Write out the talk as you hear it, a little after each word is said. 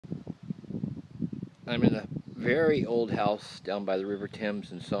I'm in a very old house down by the River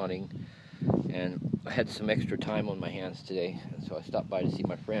Thames in Sonning, and I had some extra time on my hands today, and so I stopped by to see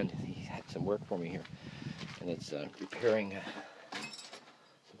my friend. He had some work for me here, and it's repairing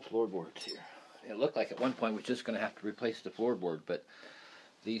some floorboards here. It looked like at one point we're just going to have to replace the floorboard, but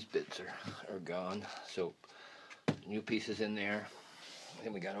these bits are gone, so new pieces in there.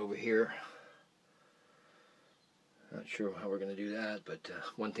 Then we got over here. Not sure how we're going to do that, but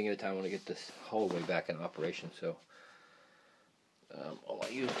one thing at a time. I want to get this hallway back in operation. So all I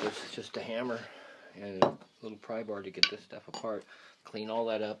used was just a hammer and a little pry bar to get this stuff apart. Clean all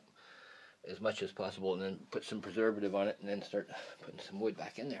that up as much as possible, and then put some preservative on it, and then start putting some wood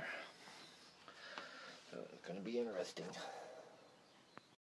back in there. So it's going to be interesting.